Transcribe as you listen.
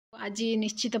आज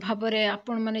निश्चित भाव में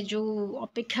आपण मैंने जो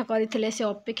अपेक्षा करते से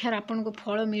अपेक्षार आपन को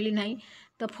फल मिली ना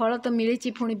तो फल तो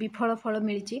मिली पुणी विफल फल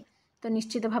मिली तो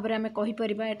निश्चित भाव में आम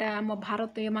कहीपर यहाँ आम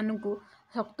भारतीय मानक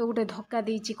शक्त गोटे धक्का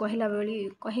देती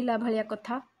कहला भाया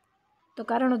कथा तो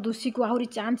कारण दोषी को आहरी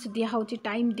चांस दिखाई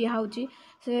टाइम दिखाई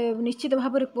से निश्चित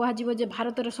भाव में कह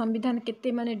भारतर संविधान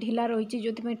केते माने ढिला रही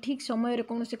जो ठीक समय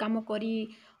कौन से काम करी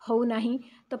हो नहीं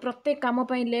तो प्रत्येक काम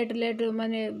लेट लेट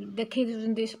माने देखे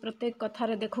प्रत्येक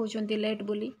कथार देखा लेट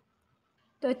बोली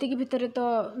तो एतिक भितर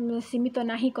तो सीमित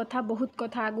नाही कथा बहुत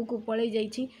कथा आगु को पलि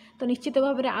जाइछि तो निश्चित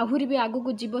भाव में आहरी भी आगु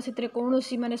को जीव से कौन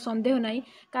माने संदेह नहीं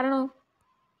कारण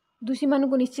दोषी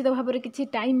मानक निश्चित भाव में किसी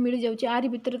टाइम मिल जाऊँगी आरी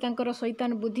भितर तांकर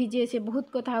शैतान बुद्धि जे से बहुत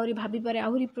कथा आहरी भाभी पारे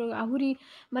आहरी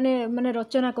माने माने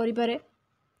रचना करिपारे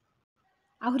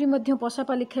आहरी मध्य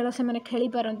पशापाली खेल से मैंने खेली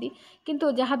पारती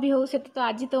किंतु जहाँ भी हो से तो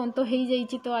आज तो अंत हो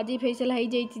जाइए तो आज फैसला हो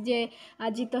जाइए जे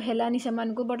आज तो हेलानी से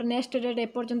but next date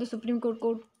एपर्यंत supreme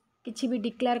court किसी भी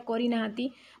डिक्लेयर करना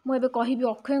मुझे कहि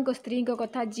अक्षय स्त्री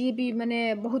कथा जी भी माने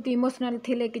बहुत इमोशनल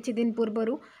थिले किछि दिन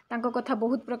पूर्वर कथा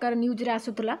बहुत प्रकार न्यूज रे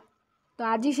आसुला तो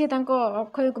आज सी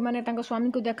अक्षय माने स्वामी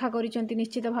को देखा करिसेंती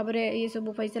निश्चित भाव में ये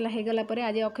सब फैसला हो गला पर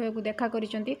आज अक्षय को देखा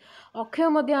करिसेंती अक्षय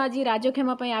मध्य आज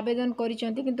राजक्षमा आवेदन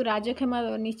करिसेंती किंतु राजक्षमा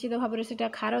निश्चित भाव में सेटा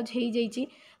खारज हो जाइए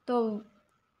तो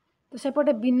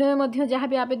सेपटे विनय मध्य जहाँ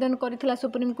भी आवेदन करथिला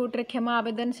सुप्रीम कोर्ट रे क्षमा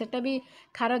आवेदन सेटा भी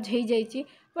खारज हो जाइए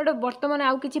बट बर्तमान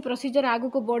आउ किछि प्रोसीजर आगु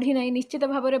को बढ़ी ना निश्चित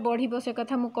भाव में बढ़िबो से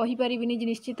कथा मु कहि परिबिनी जे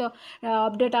निश्चित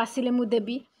अपडेट आसिले मु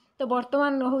देबी तो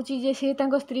बर्तमान हूँ जे सी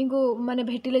स्त्री को माने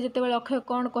भेटिले जितेबाला अक्षय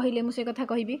कौन कहले मुझे कथा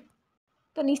कहबी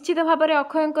तो निश्चित भाव में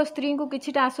अक्षय स्त्री को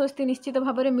किछिटा आश्वस्ति निश्चित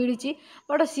भाव में मिली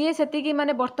बट सी से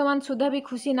माने वर्तमान सुधा भी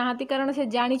खुशी नहांती कारण से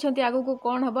जानी आगु को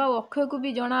कौन हम अक्षय को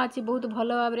भी जना अच्छी बहुत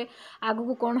भल भाव में आगु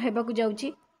को कौन होगा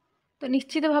जाऊँगी तो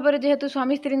निश्चित भाव में जेहेतु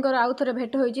स्वामी स्त्री आउ थे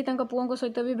भेट होती पुओं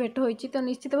सहित भी भेट होती तो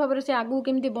निश्चित भाव में से आगू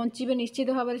केमी बचे निश्चित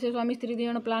भाव में से स्वामी स्त्री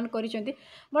दुज प्लां कर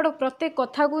बट प्रत्येक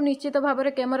कथा को निश्चित भाव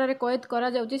में कैमेरा कैद करा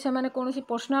कौन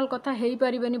पर्सनाल कथा हो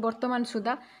पारे वर्तमान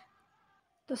सुधा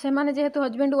तो सेमाने जेहेतु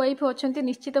हजबैंड वाइफ अच्छा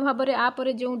निश्चित भाव में आप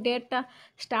जो डेटा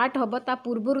स्टार्ट हम ता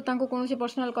पूर्वर कौन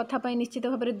पर्सनाल कथा निश्चित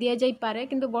भाव में दि जापे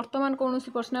किंतु वर्तमान कौन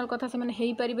पर्सनाल कथा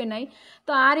से पारे ना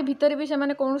तो आरी भितर भी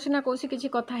से कौन ना कौन किसी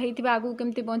कथा होती आगू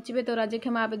केमती बचे तो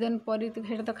राजक्षमा आवेदन पर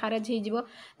तो खारज हो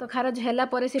तो खारज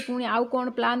है से पुणी आउ कौन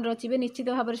प्लान रचिबे निश्चित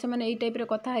भाव में से टाइप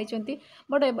कथा होती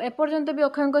बट एपर्यंत भी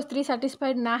अक्षय स्त्री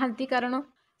साटिस्फाइड नहांती कारण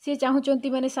सी चाहूँगी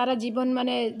माने सारा जीवन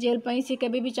माने जेल पाई सी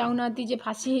केबे भी चाहूना जे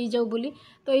फांसी हो जाऊ बोली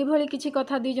तो ये किसी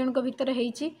कथा दुई जन भितर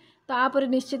होती तो आप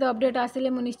निश्चित अपडेट आसिले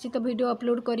मु निश्चित वीडियो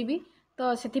अपलोड करी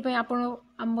तो से आपण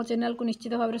आम चैनल को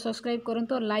निश्चित भाव में सब्सक्राइब करूँ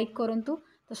और लाइक करूँ तो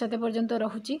से पर्यंत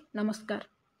रहुची नमस्कार।